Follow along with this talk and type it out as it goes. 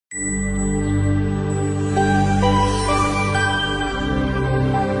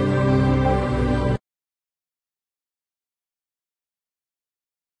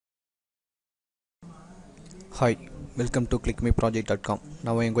Hi, welcome to clickmyproject.com.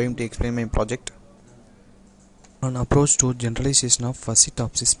 Now I am going to explain my project on approach to generalization of fuzzy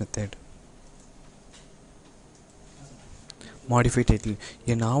TOPSIS method. Modify title.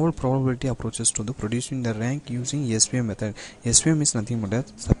 A novel probability approaches to the producing the rank using SVM method. SVM is nothing but a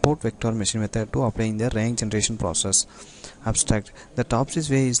support vector machine method to applying the rank generation process. Abstract. The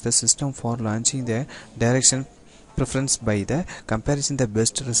TOPSIS way is the system for launching the direction preference by the comparison the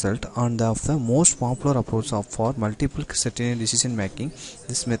best result on the of the most popular approach of for multiple certain decision making.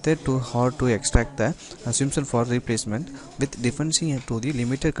 This method too hard to extract the assumption for replacement with differentiating to the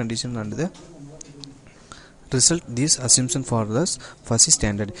limited condition and the result this assumption for the fuzzy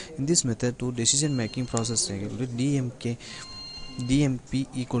standard. In this method to decision making process DMP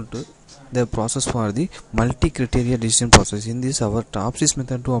equal to the process for the multi-criteria decision process. In this our TOPSIS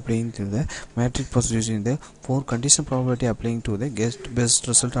method to applying to the matrix process using the 4 condition probability applying to the best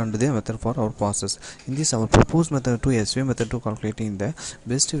result and the method for our process. In this our proposed method to SVM method to calculating the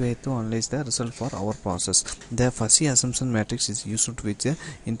best way to analyze the result for our process. The fuzzy assumption matrix is used to which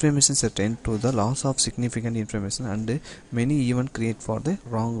information certain to the loss of significant information and many even create for the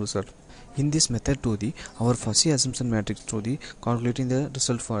wrong result. In this method to the our fuzzy assumption matrix to the calculating the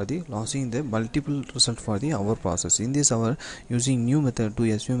result for the losing the multiple result for the our process. In this our using new method to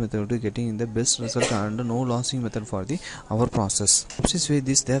SVM method to getting the best result and no losing method for the our process. TOPSIS way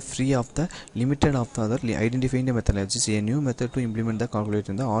this the free of the limited of the other identifying the methodologies a new method to implement the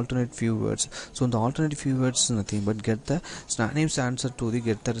calculating the alternate few words. So the alternative few words is nothing but get the synonyms answer to the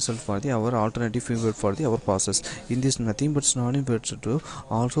get the result for the our alternative few word for the our process. In this nothing but synonym words to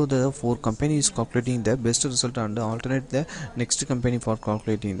also the 4 company is calculating the best result and alternate the next company for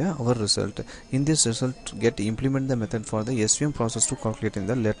calculating the our result. In this result get implement the method for the SVM process to calculating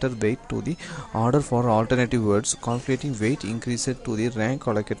the letter weight to the order for alternative words, calculating weight increased to the rank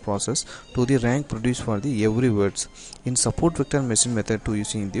allocate process to the rank produced for the every words. In support vector machine method to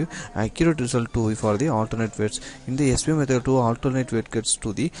using the accurate result to for the alternate words. In the SVM method to alternate weight gets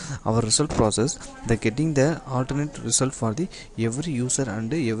to the our result process the getting the alternate result for the every user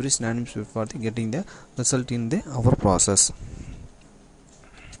and every synonym for the getting the result in the our process.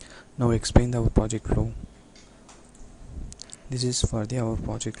 Now explain our project flow. This is for the our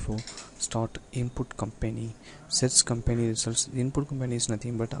project flow. Start input company, sets company results. Input company is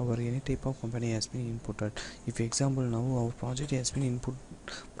nothing but our any type of company has been inputted. If example now our project has been input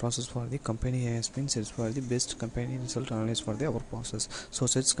process for the company has been sets for the best company result analyzed for the our process. So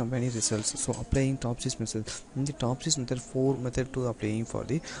sets company results. So applying TOPSIS method. In the TOPSIS method 4 method to applying for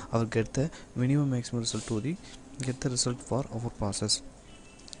the our get the minimum maximum result to the get the result for our process.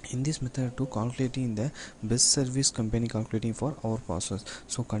 In this method to calculating the best service company calculating for our process.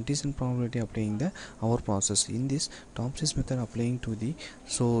 So condition probability applying the our process. In this TOPSIS method applying to the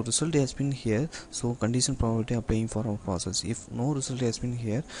so result has been here, so condition probability applying for our process. If no result has been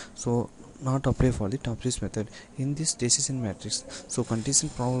here, so not apply for the TOPSIS method. In this decision matrix, so condition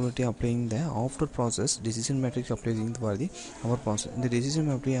probability applying the after process decision matrix applying for the our process. In the decision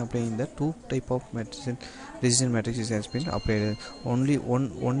matrix applying the two type of matrix decision matrix has been applied. Only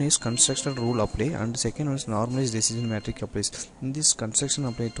one is construction rule apply and second one is normalized decision matrix applies. In this construction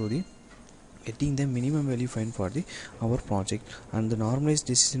apply to the getting the minimum value find for the our project and the normalized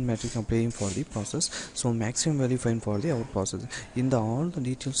decision matrix applying for the process, so maximum value find for the our process. In the all the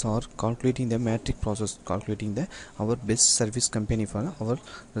details are calculating the matrix process, calculating the our best service company for our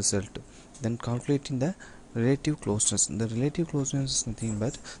result, then calculating the relative closeness. The relative closeness is nothing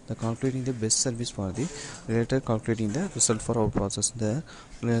but the calculating the best service for the related calculating the result for our process. The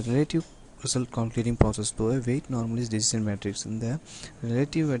relative result calculating process to a weight normalized decision matrix. In the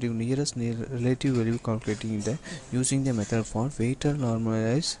relative value nearest relative value calculating the using the method for weighted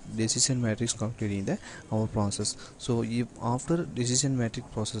normalized decision matrix calculating the our process. So if after decision matrix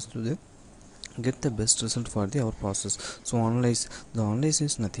process to the get the best result for the our process, so analyze the analysis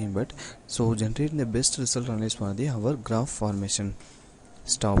is nothing but so generating the best result analyze for the our graph formation.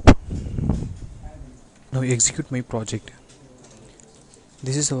 Stop. Now execute my project.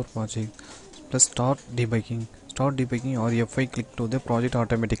 This is our project. Plus start debugging or F5 click to the project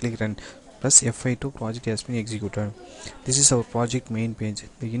automatically run. Plus F5 to project has been executed. This is our project main page.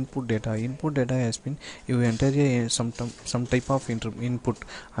 The input data has been you enter some type of input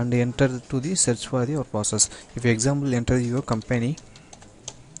and enter to the search for the our process. If example enter your company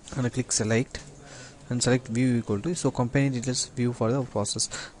and click select and select view equal to so company details view for the process.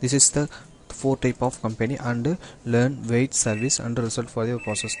 This is the 4 type of company and learn weight service and result for your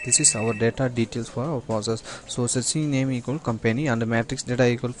process. This is our data details for our process. So searching name equal company and matrix data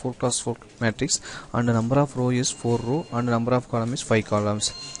equal 4x4 matrix and the number of row is 4 row and number of column is 5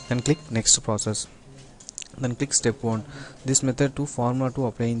 columns. Then click next process. Then click step 1. This method to formula to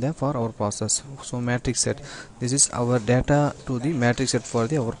applying the for our process. So matrix set. This is our data to the matrix set for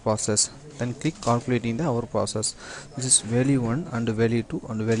the our process. Then click calculating the our process. This is value 1 and value 2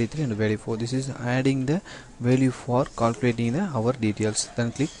 and value 3 and value 4. This is adding the value for calculating the our details.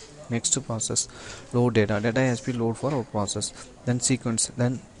 Then click next process. Load data. Data has been load for our process. Then sequence.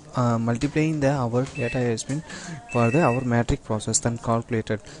 Then multiplying the our data has been for the our matrix process. Then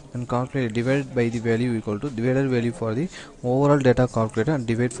calculated divided by the value equal to divided value for the overall data calculated and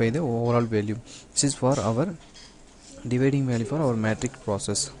divide by the overall value. This is for our dividing value for our matrix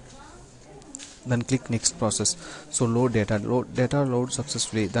process. Then click next process. So load data load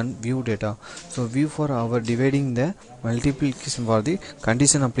successfully. Then view data. So view for our dividing the multiplication for the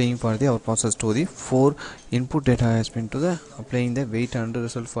condition applying for the our process to the 4 input data has been to the applying the weight and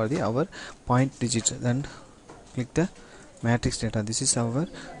result for the our point digit. Then click the matrix data. This is our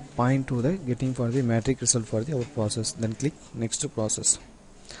point to the getting for the matrix result for the our process. Then click next process.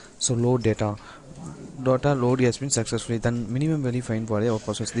 So load data load has been successfully. Then minimum value find for our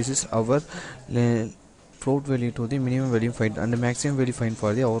process. This is our float value to the minimum value find and the maximum value find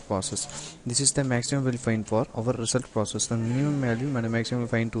for the our process. This is the maximum value find for our result process. Then minimum value and the maximum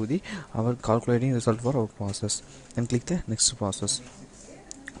find to the our calculating result for our process. Then click the next process.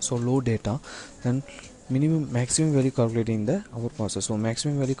 So load data. Then maximum value calculating the our process. So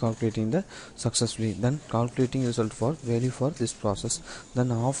maximum value calculating the successfully. Then calculating result for value for this process.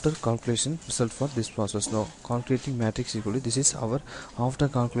 Then after calculation result for this process. Now calculating matrix equal to this is our after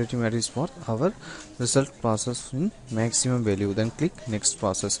calculating matrix for our result process in maximum value. Then click next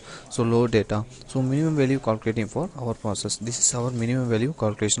process. So load data. So minimum value calculating for our process. This is our minimum value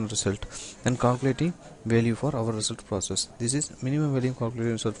calculation result. Then calculating value for our result process. This is minimum value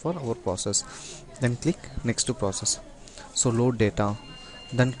calculation result for our process. Then click next to process. So load data.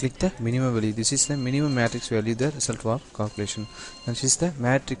 Then click the minimum value. This is the minimum matrix value the result for calculation. And this is the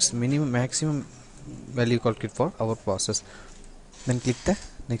matrix maximum value calculate for our process. Then click the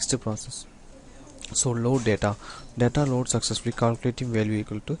next process. So load data load successfully calculating value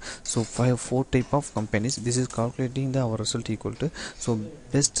equal to so 4 type of companies. This is calculating the our result equal to so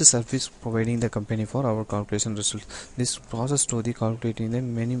best service providing the company for our calculation result. This process to the calculating the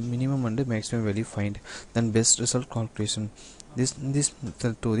minimum and maximum value find. Then best result calculation. This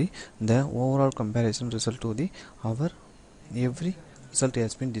method to the overall comparison result to the our every result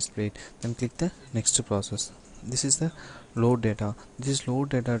has been displayed. Then click the next process. This is the load data. This is load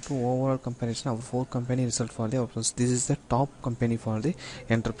data to overall comparison of 4 company result for the our process. This is the top company for the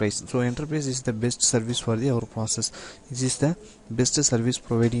enterprise. So enterprise is the best service for the our process. This is the best service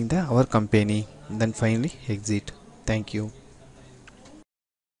providing the our company. Then finally exit. Thank you.